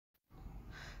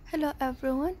Hello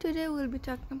everyone, today we'll be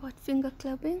talking about finger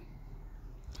clubbing.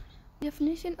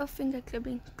 Definition of finger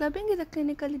clubbing. Clubbing is a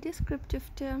clinically descriptive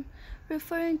term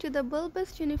referring to the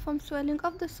bulbous uniform swelling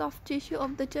of the soft tissue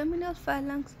of the terminal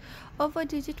phalanx of a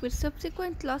digit with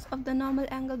subsequent loss of the normal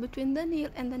angle between the nail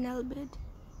and the nail bed.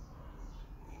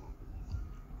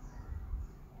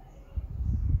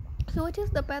 So what is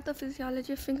the pathophysiology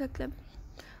of finger clubbing?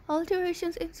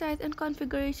 Alterations in size and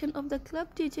configuration of the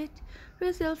club digit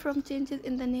result from changes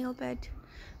in the nail bed,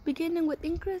 beginning with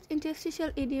increased interstitial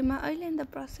edema early in the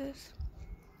process.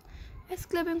 As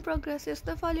clubbing progresses,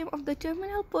 the volume of the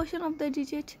terminal portion of the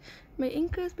digit may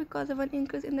increase because of an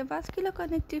increase in the vascular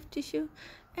connective tissue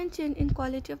and change in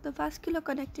quality of the vascular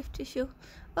connective tissue,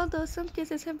 although some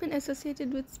cases have been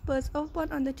associated with spurs of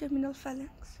bone on the terminal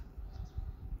phalanx.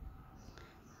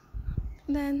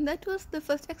 Then that was the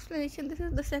first explanation. This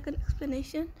is the second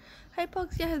explanation.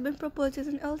 Hypoxia has been proposed as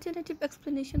an alternative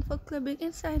explanation for clubbing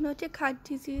in cyanotic heart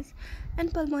disease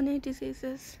and pulmonary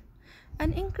diseases.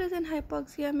 An increase in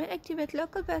hypoxia may activate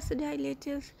local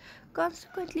vasodilators,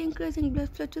 consequently increasing blood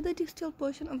flow to the distal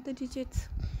portion of the digits.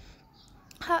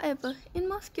 However, in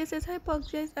most cases,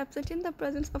 hypoxia is absent in the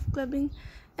presence of clubbing,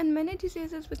 and many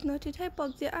diseases with noted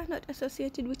hypoxia are not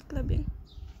associated with clubbing.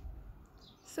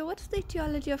 So what's the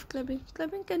etiology of clubbing?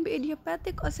 Clubbing can be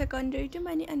idiopathic or secondary to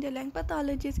many underlying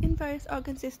pathologies in various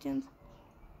organ systems.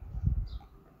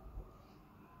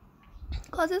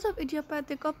 Causes of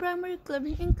idiopathic or primary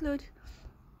clubbing include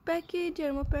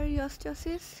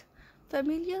pachydermoperiostosis,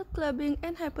 familial clubbing,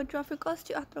 and hypertrophic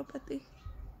osteoarthropathy.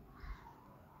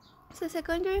 So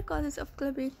secondary causes of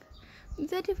clubbing.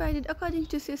 These are divided according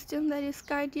to system, that is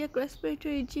cardiac,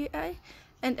 respiratory, GI,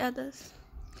 and others.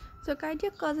 So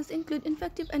cardiac causes include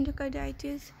infective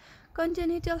endocarditis,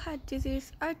 congenital heart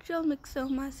disease, arterial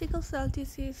myxoma, sickle cell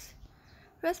disease.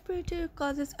 Respiratory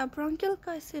causes are bronchial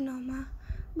carcinoma,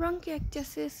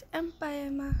 bronchiectasis,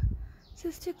 empyema,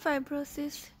 cystic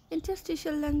fibrosis,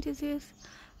 interstitial lung disease,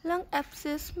 lung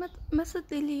abscess,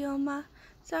 mesothelioma,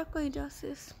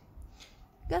 sarcoidosis.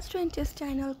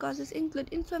 Gastrointestinal causes include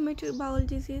inflammatory bowel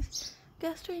disease,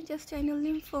 gastrointestinal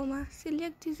lymphoma,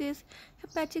 celiac disease,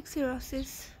 hepatic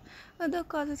cirrhosis. Other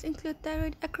causes include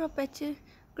thyroid acropathy,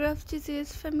 Graves'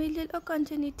 disease, familial or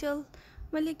congenital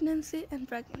malignancy, and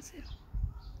pregnancy.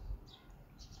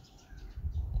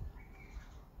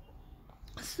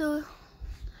 So,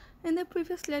 in the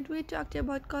previous slide, we talked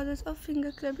about causes of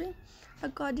finger clubbing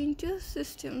according to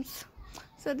systems.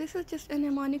 So, this is just a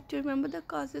mnemonic to remember the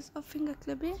causes of finger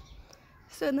clubbing.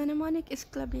 So the mnemonic is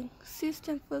clubbing. C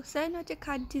stands for cyanotic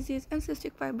heart disease and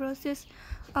cystic fibrosis,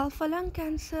 L for lung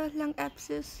cancer, lung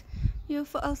abscess, U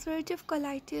for ulcerative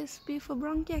colitis, B for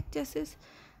bronchiectasis,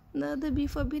 the B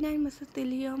for benign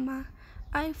mesothelioma,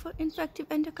 I for infective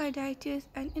endocarditis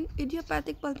and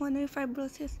idiopathic pulmonary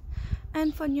fibrosis,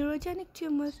 N for neurogenic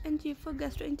tumors, and G for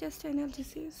gastrointestinal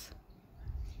disease.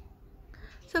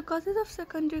 So causes of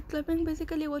secondary clubbing,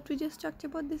 basically what we just talked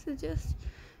about, this is just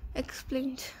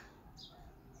explained.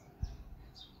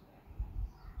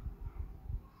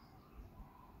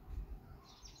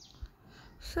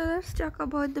 So let's talk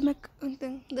about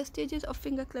the stages of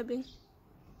finger clubbing.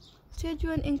 Stage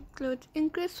 1 includes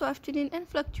increased softening and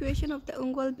fluctuation of the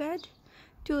ungual bed.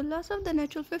 2. Loss of the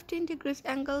natural 15 degrees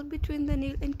angle between the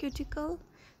nail and cuticle.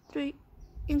 3.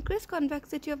 Increased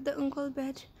convexity of the ungual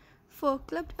bed. 4.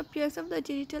 Clubbed appearance of the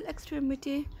digital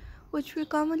extremity, which we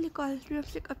commonly call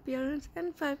drumstick appearance.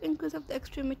 And 5. Increase of the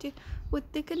extremity with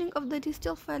thickening of the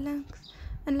distal phalanx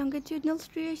and longitudinal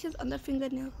striations on the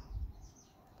fingernail.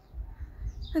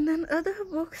 And then other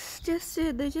books just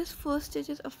say there's just 4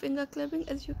 stages of finger clubbing,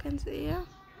 as you can see here.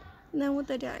 Now with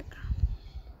the diagram.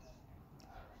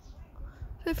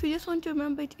 So if you just want to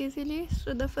remember it easily,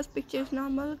 so the first picture is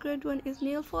normal, grade 1 is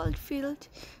nail fold field,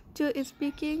 2 is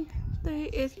peaking, 3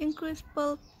 is increased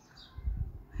pulp,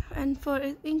 and 4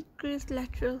 is increased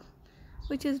lateral,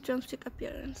 which is drumstick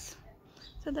appearance.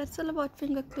 So that's all about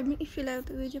finger clubbing. If you like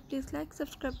the video, please like,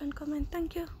 subscribe, and comment.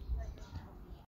 Thank you.